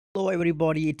Hello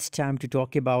everybody, it's time to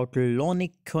talk about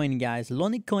Lunc coin, guys.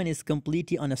 Lunc coin is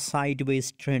completely on a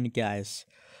sideways trend, guys.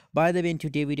 By the way, in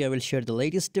today's video I will share the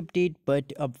latest update,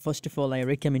 but first of all I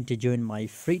recommend to join my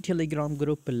free Telegram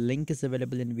group. Link is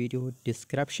available in video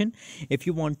description. If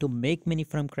you want to make money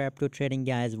from crypto trading,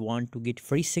 guys, want to get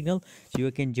free signal, so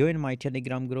you can join my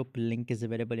Telegram group. Link is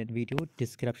available in video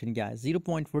description, guys.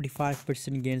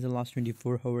 0.45% gains in the last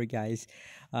 24 hours, guys.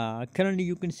 Currently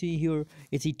you can see here,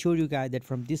 it's I told you guys that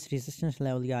from this resistance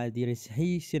level, guys, there is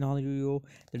a scenario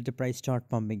that the price start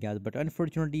pumping, guys, but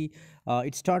unfortunately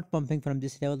it start pumping from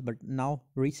this level, but now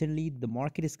recently the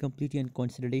market is completely in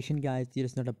consolidation, guys. There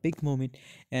is not a big movement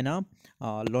in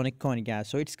Lunc coin, guys,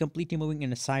 so it's completely moving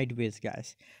in a sideways,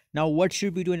 guys. Now what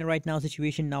should we do in right now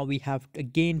situation? Now we have to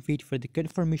again wait for the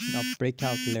confirmation of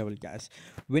breakout level, guys.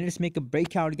 When it's make a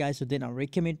breakout, guys, so then I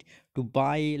recommend to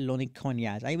buy Lunc coin,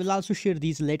 guys. I will also share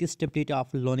these latest update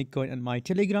of Lunc coin on my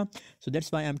Telegram, so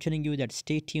that's why I'm telling you that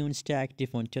stay tuned, stay active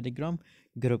on Telegram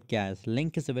group, guys.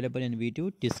 Link is available in video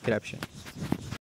description.